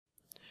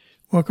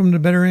Welcome to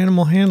Better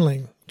Animal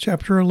Handling,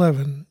 Chapter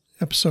 11,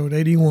 Episode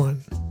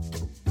 81.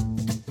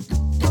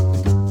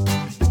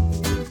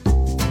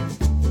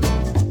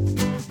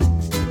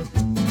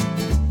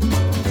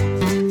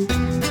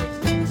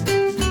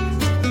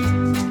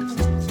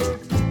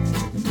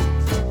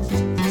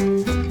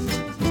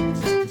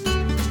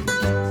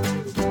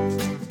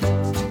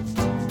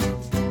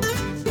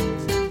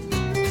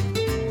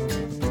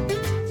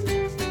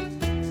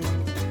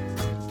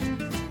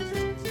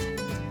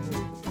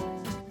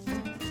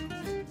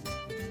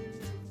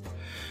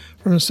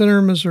 From the Center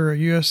of Missouri,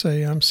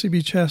 USA, I'm C.B.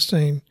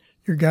 Chastain,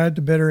 your guide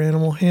to better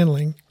animal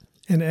handling,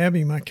 and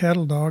Abby, my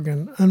cattle dog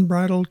and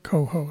unbridled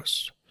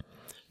co-host.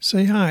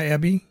 Say hi,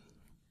 Abby.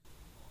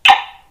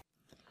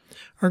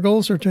 Our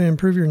goals are to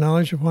improve your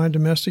knowledge of why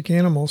domestic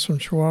animals from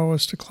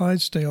Chihuahuas to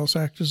Clydesdales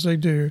act as they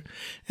do,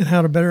 and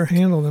how to better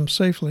handle them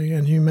safely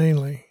and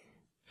humanely.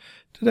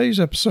 Today's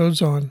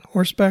episode's on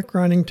horseback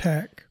riding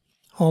tack,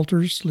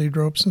 halters, lead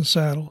ropes, and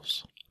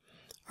saddles.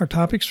 Our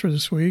topics for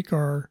this week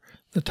are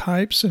the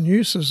types and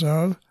uses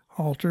of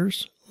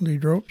halters,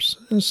 lead ropes,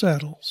 and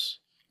saddles.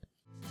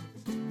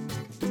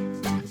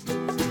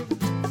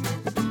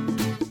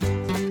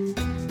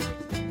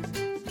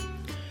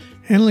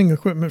 Handling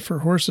equipment for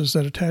horses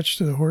that attach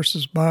to the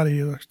horse's body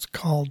is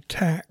called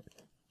tack.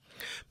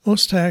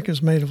 Most tack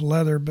is made of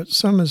leather, but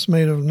some is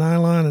made of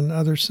nylon and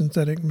other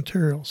synthetic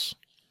materials.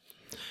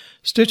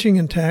 Stitching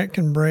in tack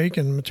can break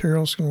and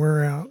materials can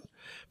wear out,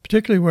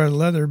 particularly where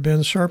leather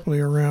bends sharply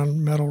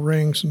around metal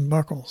rings and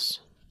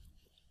buckles.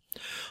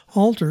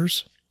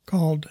 Halters,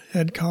 called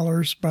head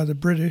collars by the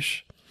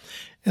British,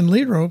 and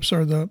lead ropes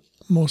are the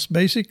most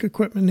basic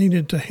equipment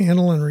needed to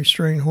handle and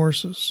restrain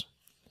horses.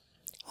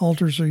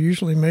 Halters are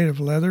usually made of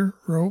leather,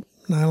 rope,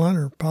 nylon,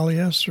 or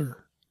polyester.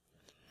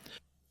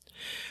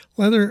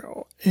 Leather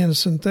and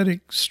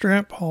synthetic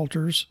strap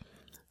halters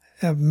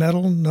have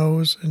metal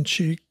nose and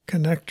cheek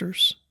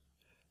connectors.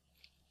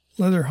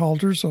 Leather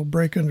halters will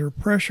break under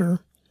pressure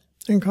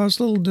and cause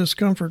little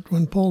discomfort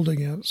when pulled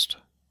against.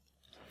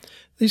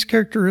 These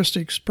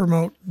characteristics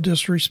promote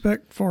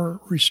disrespect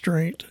for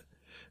restraint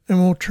and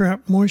will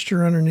trap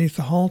moisture underneath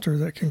the halter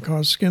that can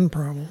cause skin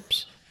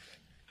problems.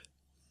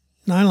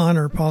 Nylon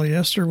or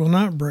polyester will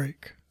not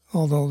break,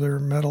 although their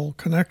metal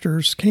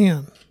connectors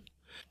can.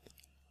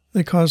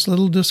 They cause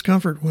little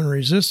discomfort when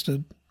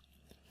resisted,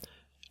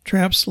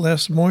 traps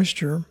less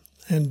moisture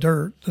and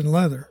dirt than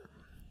leather.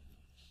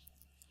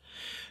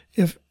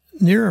 If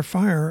near a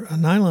fire, a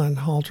nylon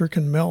halter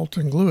can melt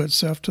and glue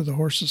itself to the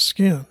horse's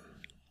skin.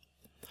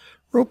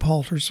 Rope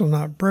halters will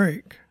not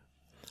break,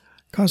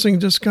 causing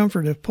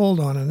discomfort if pulled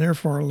on and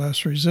therefore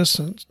less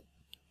resistant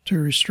to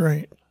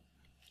restraint.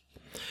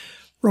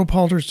 Rope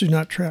halters do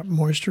not trap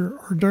moisture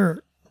or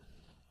dirt.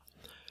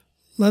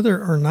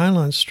 Leather or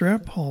nylon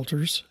strap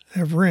halters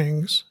have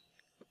rings,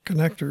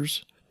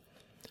 connectors,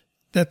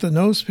 that the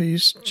nose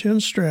piece, chin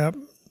strap,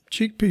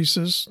 cheek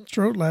pieces,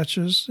 throat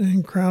latches,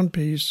 and crown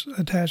piece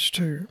attach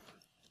to.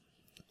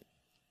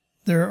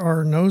 There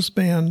are nose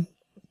band,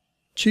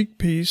 cheek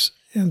piece,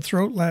 and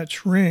throat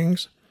latch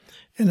rings,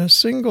 and a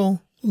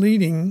single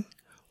leading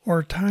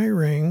or tie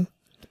ring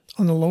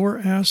on the lower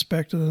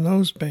aspect of the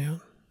nose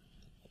band.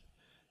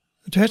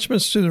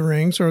 Attachments to the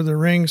rings or the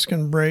rings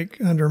can break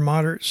under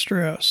moderate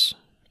stress.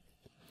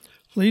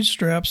 Lead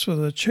straps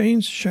with a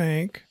chain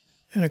shank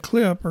and a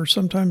clip are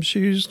sometimes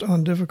used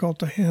on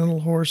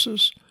difficult-to-handle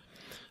horses,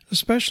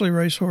 especially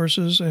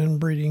racehorses and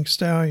breeding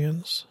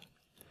stallions.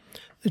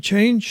 The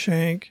chain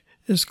shank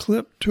is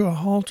clipped to a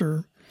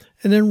halter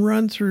and then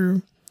run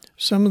through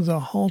some of the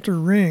halter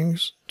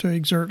rings to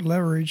exert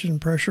leverage and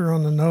pressure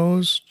on the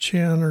nose,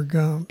 chin, or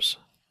gums.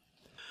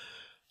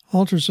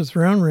 Halters with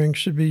round rings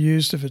should be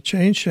used if a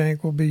chain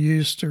shank will be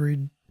used to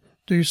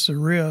reduce the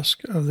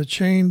risk of the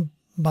chain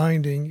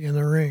binding in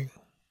the ring.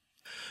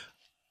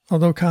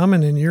 Although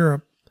common in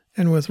Europe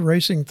and with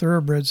racing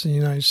thoroughbreds in the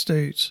United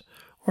States,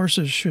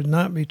 horses should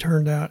not be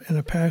turned out in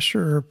a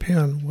pasture or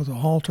pen with a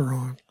halter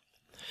on.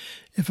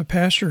 If a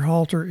pasture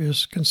halter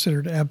is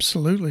considered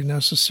absolutely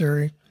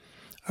necessary,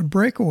 a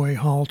breakaway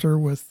halter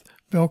with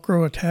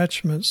Velcro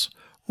attachments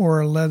or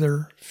a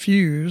leather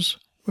fuse,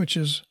 which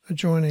is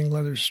adjoining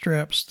leather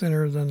straps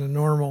thinner than the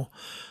normal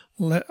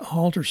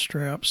halter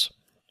straps,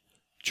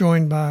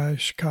 joined by a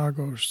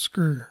Chicago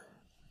screw.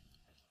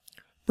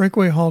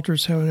 Breakaway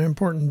halters have an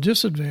important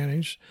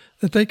disadvantage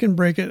that they can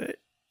break at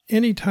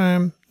any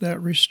time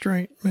that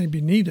restraint may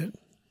be needed.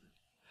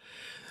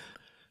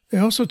 They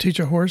also teach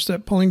a horse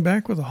that pulling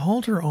back with a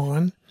halter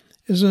on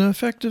is an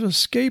effective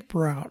escape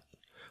route,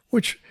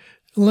 which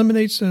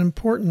eliminates an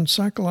important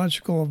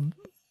psychological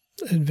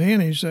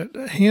advantage that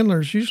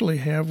handlers usually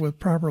have with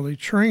properly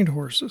trained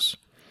horses.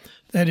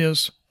 That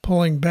is,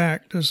 pulling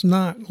back does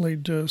not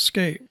lead to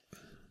escape.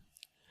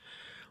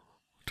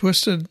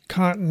 Twisted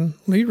cotton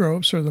lead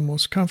ropes are the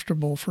most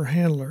comfortable for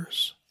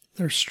handlers.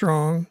 They're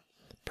strong,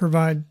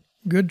 provide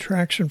good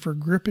traction for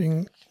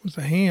gripping with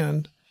the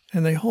hand,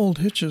 and they hold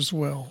hitches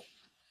well.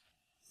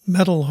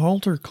 Metal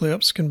halter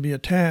clips can be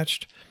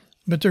attached,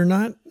 but they're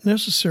not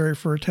necessary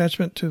for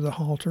attachment to the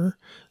halter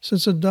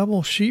since a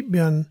double sheep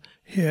bend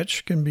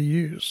hitch can be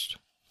used.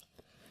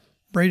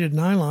 Braided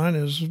nylon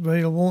is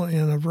available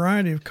in a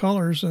variety of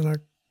colors and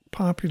a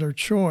popular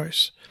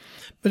choice,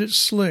 but it's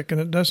slick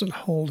and it doesn't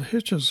hold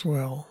hitches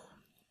well.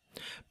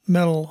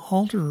 Metal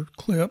halter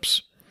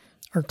clips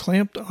are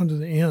clamped onto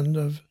the end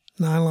of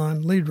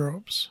nylon lead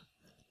ropes.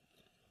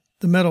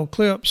 The metal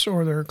clips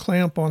or their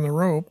clamp on the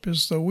rope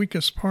is the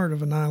weakest part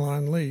of a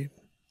nylon lead.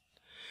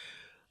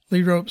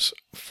 Lead ropes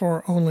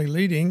for only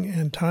leading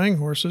and tying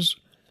horses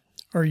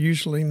are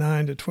usually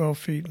 9 to 12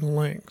 feet in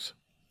length.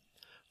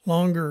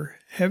 Longer,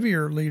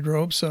 heavier lead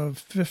ropes of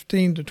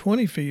 15 to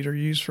 20 feet are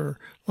used for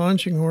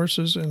launching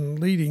horses and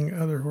leading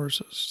other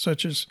horses,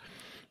 such as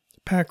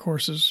pack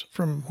horses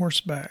from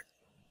horseback.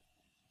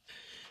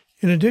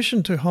 In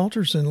addition to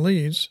halters and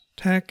leads,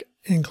 tack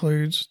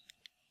includes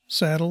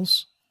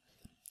saddles,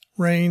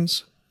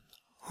 reins,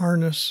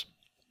 harness,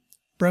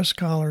 breast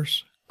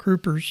collars,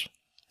 croupers,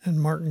 and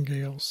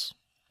martingales.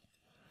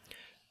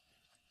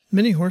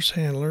 Many horse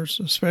handlers,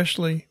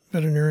 especially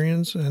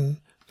veterinarians and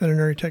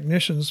veterinary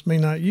technicians, may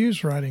not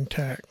use riding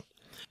tack,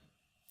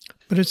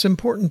 but it's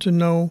important to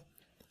know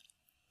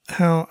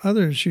how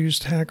others use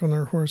tack on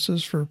their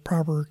horses for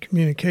proper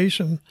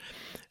communication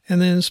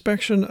and the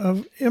inspection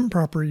of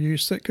improper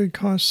use that could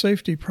cause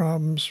safety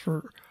problems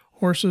for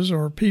horses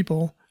or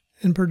people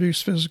and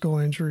produce physical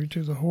injury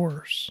to the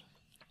horse.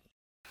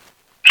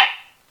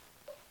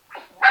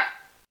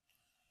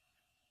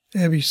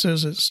 Abby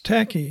says it's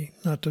tacky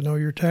not to know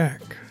your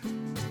tack.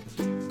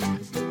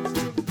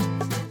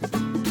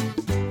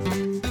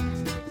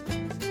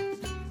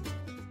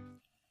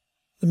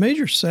 The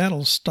major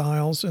saddle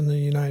styles in the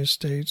United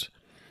States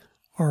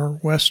are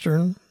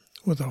Western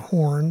with a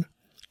horn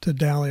to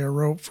dally a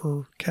rope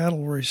for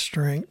cattle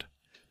restraint,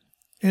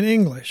 and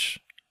English,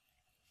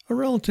 a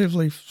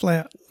relatively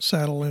flat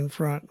saddle in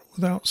front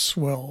without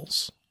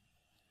swells.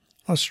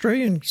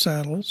 Australian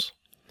saddles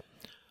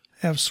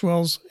have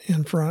swells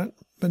in front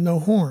but no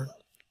horn.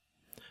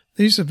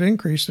 These have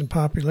increased in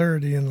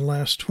popularity in the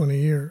last 20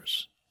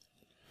 years.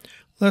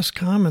 Less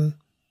common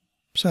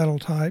saddle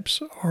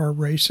types are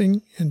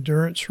racing,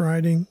 endurance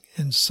riding,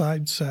 and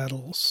side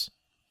saddles.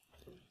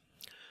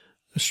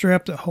 The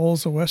strap that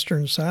holds the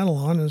Western saddle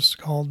on is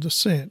called the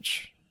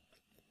cinch,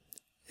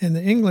 and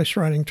the English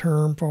riding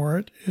term for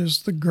it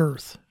is the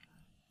girth.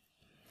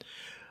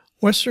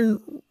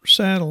 Western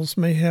saddles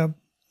may have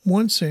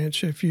one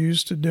cinch if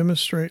used to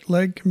demonstrate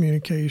leg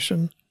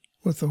communication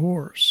with the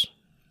horse.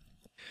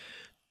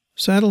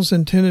 Saddles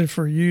intended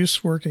for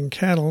use working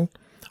cattle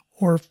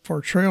or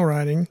for trail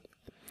riding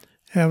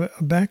have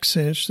a back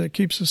cinch that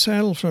keeps the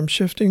saddle from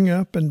shifting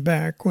up and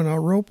back when a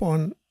rope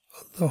on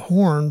the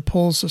horn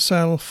pulls the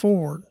saddle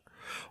forward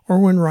or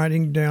when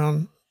riding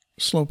down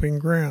sloping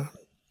ground.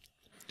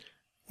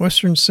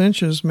 Western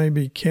cinches may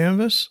be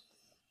canvas,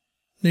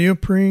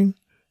 neoprene,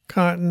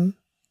 cotton,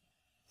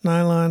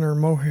 nylon, or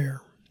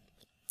mohair.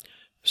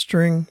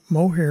 String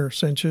mohair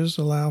cinches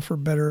allow for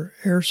better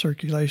air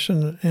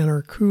circulation and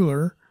are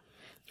cooler.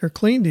 They're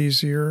cleaned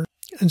easier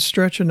and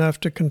stretch enough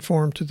to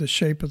conform to the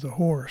shape of the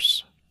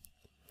horse.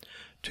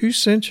 2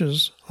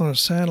 cinches on a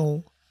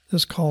saddle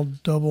is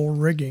called double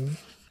rigging.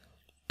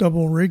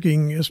 Double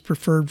rigging is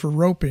preferred for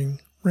roping,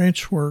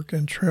 ranch work,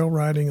 and trail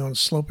riding on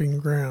sloping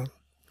ground.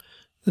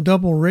 The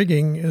double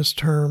rigging is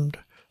termed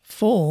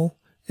full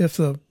if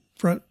the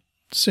front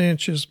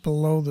cinch is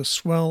below the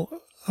swell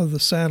of the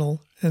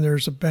saddle and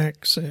there's a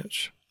back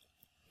cinch.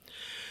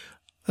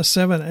 A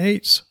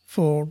 7/8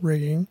 full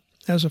rigging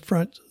has a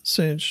front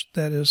cinch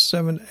that is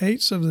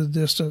 7/8 of the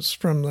distance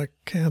from the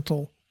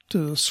cantle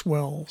to the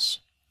swells.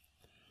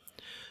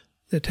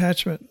 The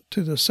attachment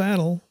to the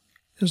saddle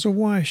is a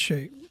Y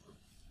shape.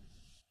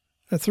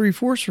 A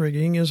 3/4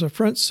 rigging is a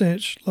front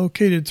cinch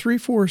located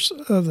 3/4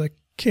 of the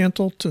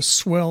cantle to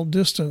swell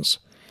distance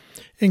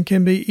and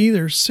can be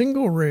either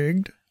single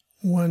rigged,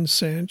 1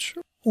 cinch,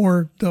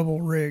 or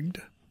double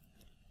rigged.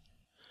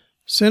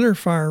 Center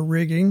fire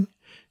rigging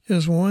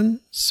is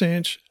 1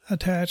 cinch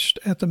attached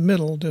at the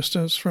middle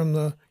distance from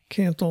the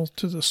cantle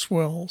to the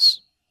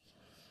swells.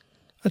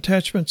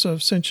 Attachments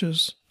of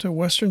cinches to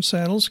Western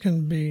saddles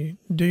can be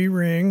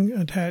D-ring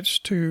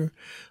attached to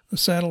the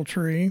saddle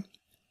tree,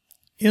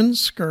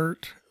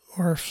 in-skirt,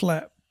 or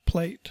flat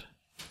plate.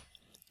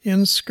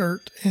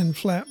 In-skirt and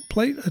flat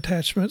plate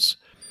attachments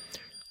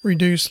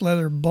reduce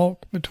leather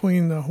bulk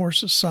between the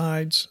horse's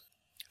sides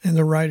and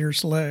the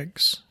rider's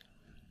legs.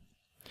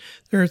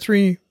 There are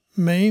 3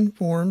 main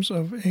forms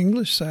of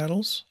English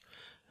saddles: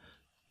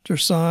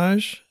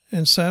 dressage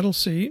and saddle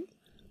seat,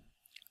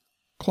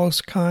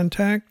 close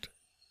contact,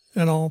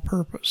 and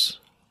all-purpose.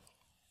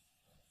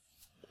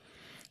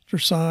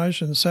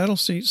 Dressage and saddle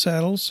seat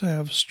saddles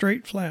have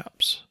straight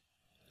flaps.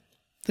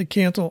 The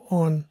cantle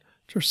on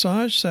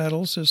dressage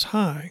saddles is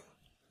high,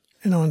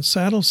 and on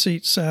saddle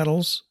seat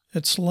saddles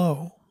it's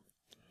low.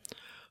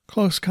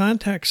 Close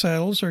contact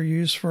saddles are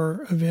used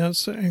for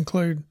events that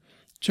include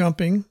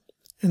jumping,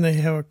 and they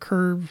have a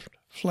curved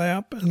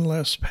flap and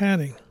less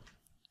padding.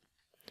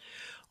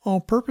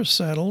 All-purpose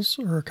saddles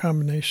are a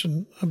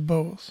combination of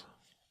both.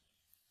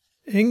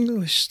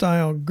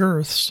 English-style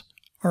girths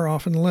are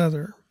often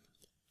leather.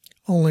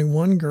 Only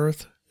one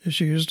girth is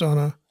used on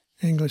an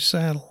English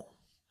saddle.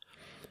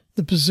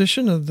 The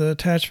position of the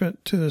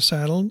attachment to the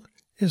saddle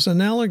is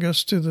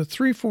analogous to the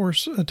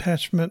 3/4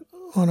 attachment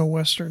on a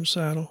Western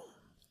saddle.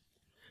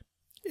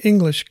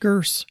 English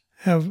girths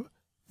have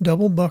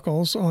double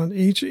buckles on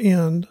each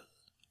end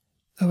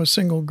of a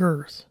single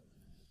girth.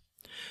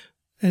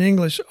 An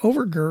English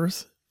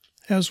overgirth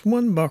has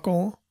one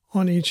buckle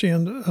on each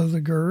end of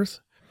the girth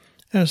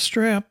and a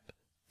strap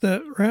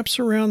that wraps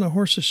around the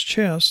horse's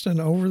chest and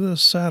over the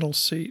saddle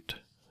seat.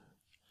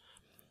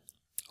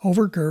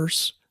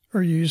 Overgirths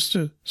are used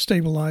to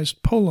stabilize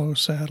polo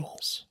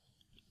saddles.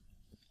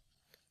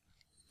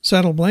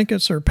 Saddle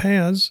blankets or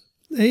pads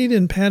aid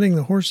in patting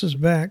the horse's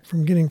back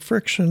from getting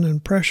friction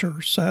and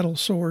pressure saddle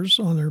sores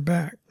on their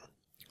back.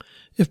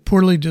 If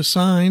poorly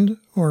designed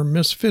or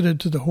misfitted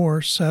to the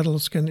horse,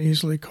 saddles can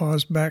easily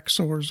cause back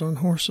sores on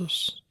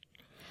horses.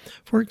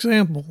 For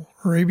example,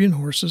 Arabian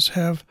horses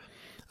have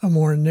a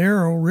more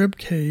narrow rib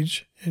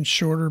cage and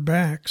shorter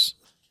backs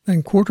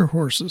than quarter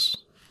horses.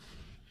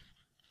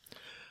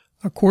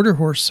 A quarter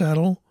horse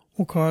saddle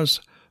will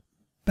cause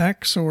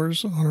back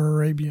sores on an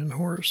Arabian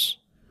horse.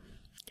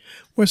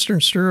 Western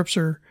stirrups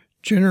are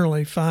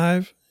generally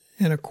 5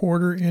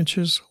 1/4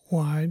 inches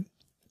wide.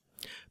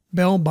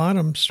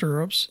 Bell-bottom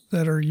stirrups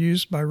that are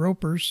used by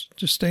ropers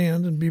to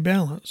stand and be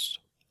balanced.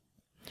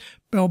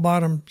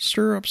 Bell-bottom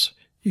stirrups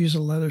use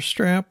a leather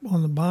strap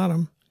on the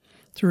bottom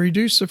to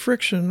reduce the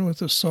friction with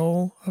the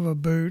sole of a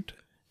boot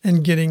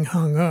and getting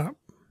hung up.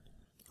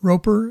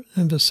 Roper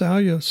and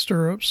Visalia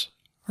stirrups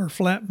are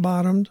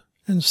flat-bottomed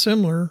and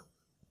similar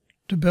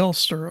to bell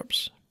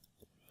stirrups.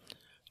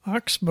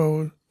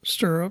 Oxbow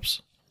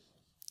stirrups,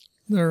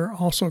 they're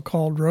also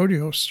called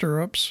rodeo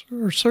stirrups,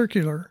 are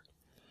circular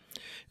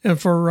and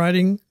for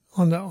riding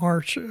on the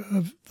arch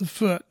of the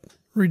foot,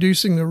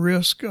 reducing the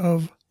risk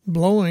of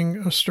blowing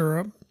a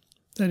stirrup,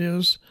 that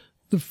is,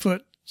 the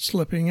foot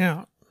slipping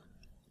out.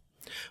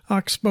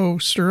 Oxbow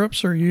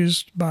stirrups are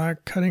used by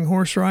cutting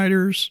horse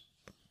riders,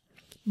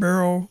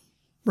 barrel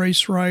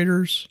race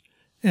riders,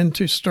 and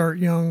to start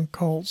young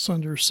colts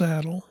under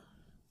saddle.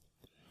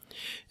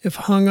 If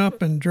hung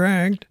up and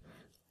dragged,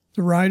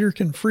 the rider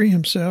can free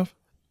himself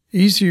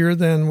easier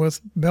than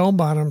with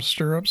bell-bottom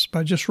stirrups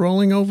by just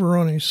rolling over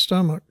on his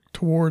stomach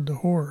toward the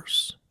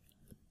horse.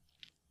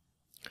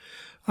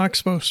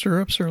 Oxbow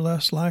stirrups are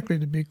less likely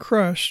to be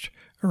crushed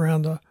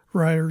around the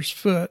rider's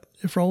foot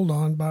if rolled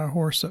on by a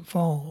horse that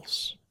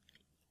falls.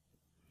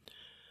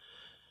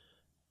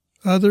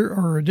 Other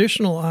or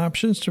additional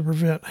options to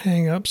prevent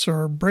hang-ups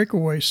are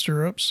breakaway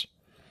stirrups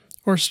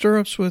or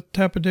stirrups with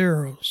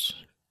tapaderos,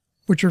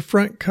 which are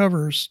front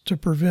covers to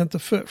prevent the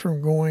foot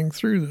from going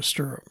through the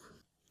stirrup.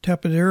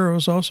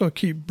 Tapaderos also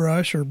keep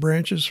brush or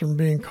branches from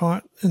being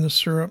caught in the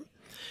stirrup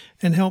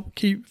and help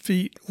keep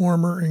feet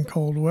warmer in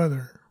cold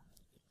weather.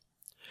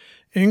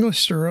 English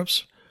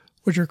stirrups,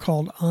 which are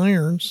called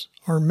irons,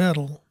 are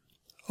metal,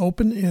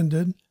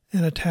 open-ended,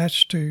 and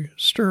attached to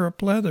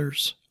stirrup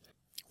leathers,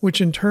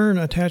 which in turn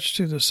attach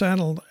to the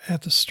saddle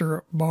at the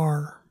stirrup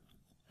bar.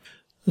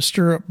 The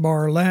stirrup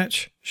bar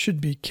latch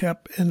should be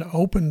kept in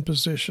open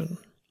position.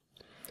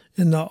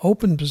 In the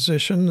open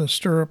position, the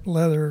stirrup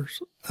leather's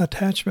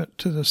attachment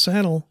to the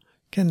saddle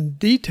can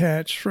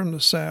detach from the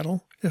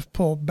saddle if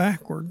pulled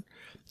backward,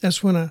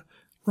 as when a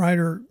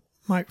rider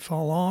might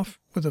fall off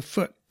with a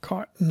foot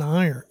caught in the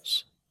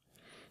irons.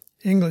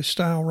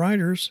 English-style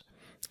riders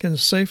can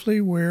safely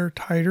wear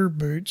tighter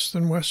boots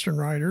than Western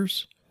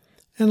riders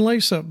and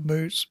lace-up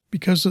boots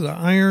because of the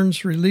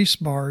irons release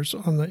bars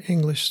on the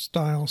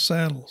English-style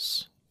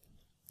saddles.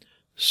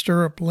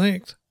 Stirrup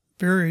length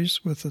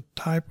varies with the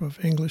type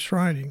of English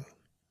riding.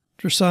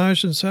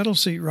 Dressage and saddle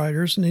seat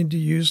riders need to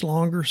use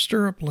longer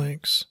stirrup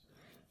lengths,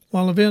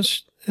 while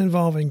events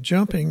involving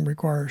jumping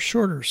require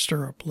shorter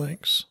stirrup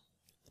lengths.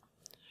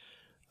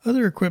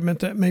 Other equipment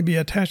that may be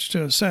attached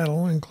to a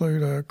saddle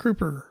include a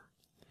crupper,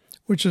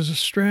 which is a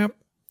strap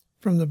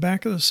from the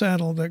back of the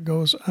saddle that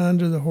goes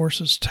under the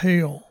horse's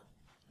tail.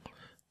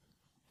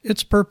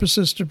 Its purpose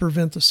is to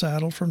prevent the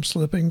saddle from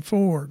slipping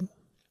forward.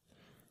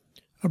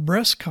 A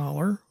breast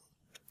collar,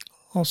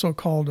 also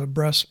called a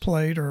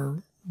breastplate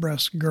or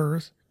breast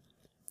girth,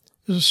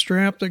 is a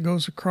strap that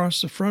goes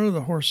across the front of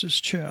the horse's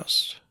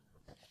chest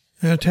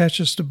and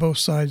attaches to both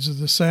sides of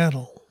the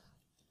saddle.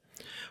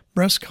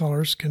 Breast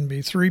collars can be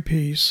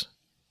 3-piece,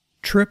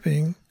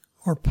 tripping,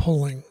 or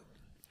pulling.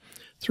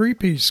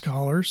 3-piece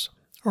collars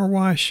are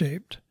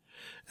Y-shaped,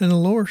 and the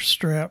lower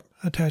strap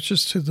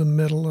attaches to the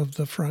middle of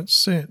the front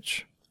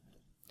cinch.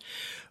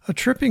 A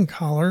tripping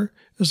collar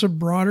is a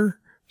broader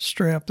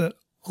strap that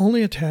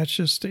only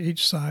attaches to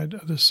each side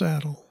of the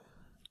saddle.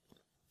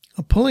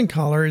 A pulling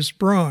collar is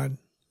broad,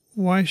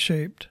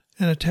 Y-shaped,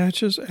 and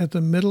attaches at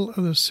the middle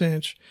of the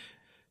cinch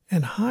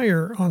and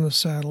higher on the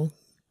saddle,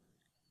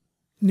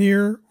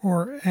 near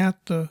or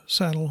at the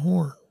saddle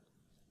horn.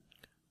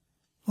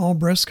 All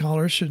breast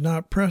collars should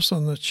not press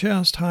on the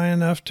chest high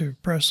enough to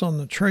press on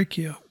the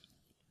trachea.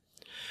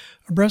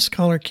 A breast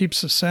collar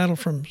keeps the saddle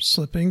from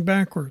slipping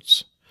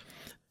backwards,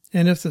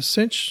 and if the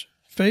cinch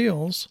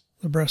fails,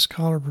 the breast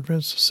collar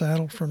prevents the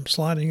saddle from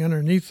sliding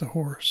underneath the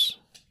horse.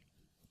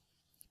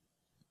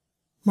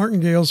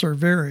 Martingales are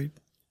varied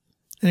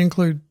and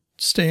include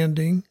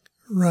standing,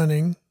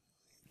 running,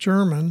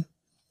 German,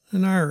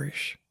 and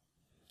Irish.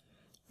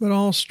 But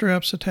all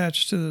straps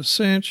attached to the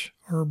cinch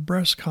or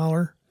breast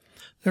collar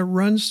that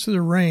runs to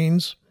the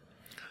reins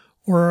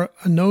or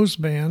a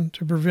noseband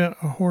to prevent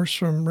a horse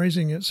from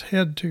raising its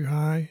head too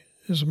high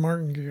is a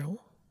martingale.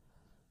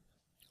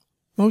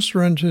 Most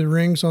run to the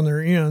rings on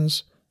their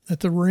ends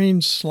that the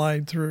reins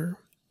slide through.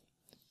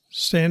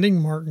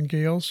 Standing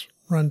martingales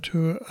run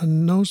to a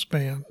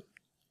noseband.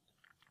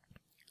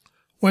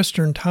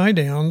 Western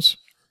tie-downs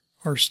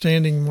are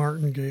standing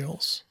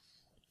martingales.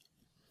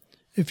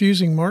 If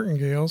using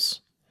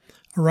martingales,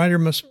 a rider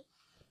must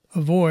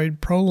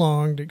avoid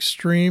prolonged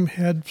extreme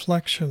head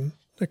flexion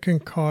that can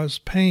cause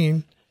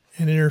pain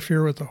and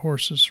interfere with the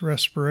horse's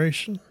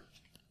respiration.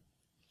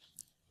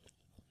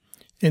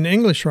 In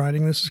English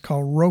riding, this is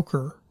called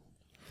roker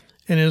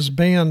and is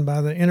banned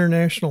by the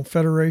International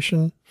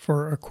Federation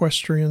for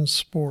Equestrian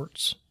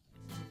Sports.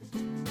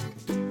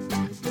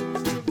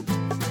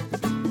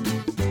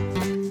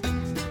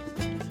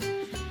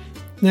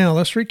 Now,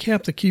 let's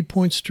recap the key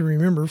points to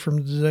remember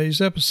from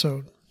today's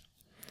episode.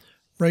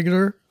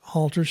 Regular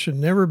halters should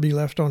never be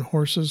left on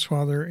horses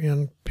while they're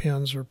in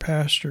pens or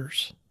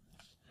pastures.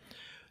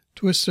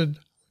 Twisted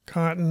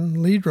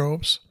cotton lead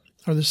ropes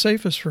are the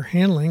safest for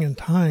handling and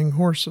tying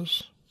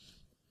horses.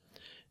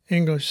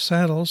 English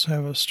saddles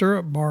have a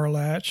stirrup bar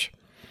latch.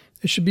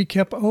 It should be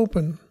kept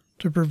open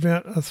to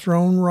prevent a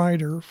thrown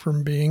rider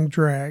from being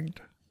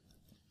dragged.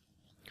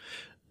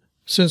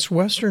 Since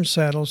Western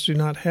saddles do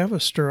not have a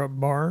stirrup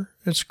bar,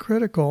 it's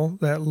critical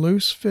that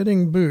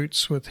loose-fitting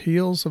boots with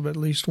heels of at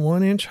least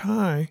 1 inch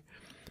high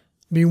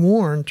be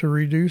worn to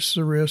reduce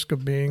the risk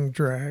of being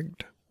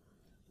dragged.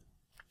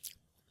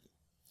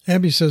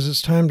 Abby says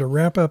it's time to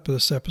wrap up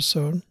this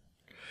episode.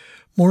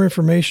 More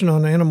information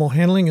on animal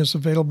handling is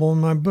available in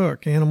my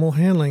book, Animal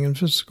Handling and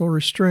Physical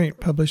Restraint,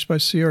 published by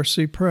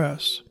CRC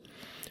Press.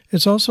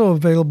 It's also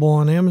available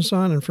on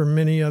Amazon and from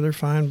many other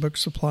fine book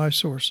supply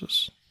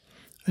sources.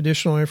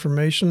 Additional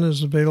information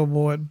is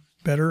available at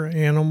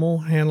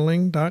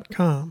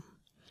betteranimalhandling.com.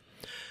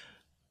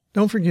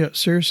 Don't forget,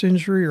 serious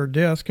injury or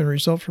death can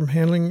result from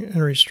handling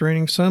and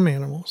restraining some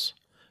animals.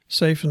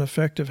 Safe and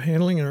effective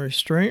handling and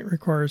restraint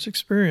requires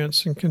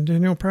experience and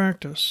continual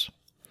practice.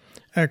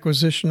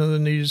 Acquisition of the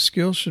needed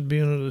skills should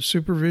be under the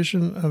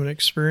supervision of an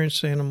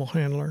experienced animal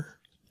handler.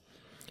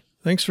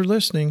 Thanks for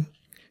listening.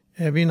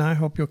 Abby and I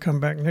hope you'll come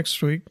back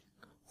next week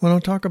when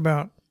I'll talk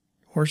about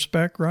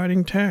horseback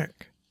riding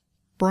tack,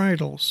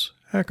 bridles,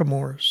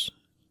 hackamores,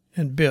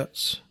 and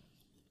bits.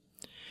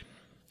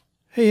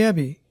 Hey,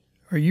 Abby,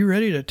 are you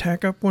ready to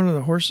tack up one of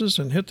the horses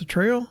and hit the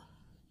trail?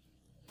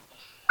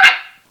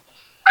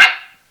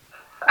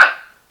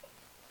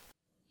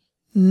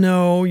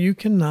 No, you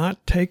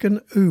cannot take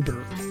an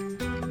Uber.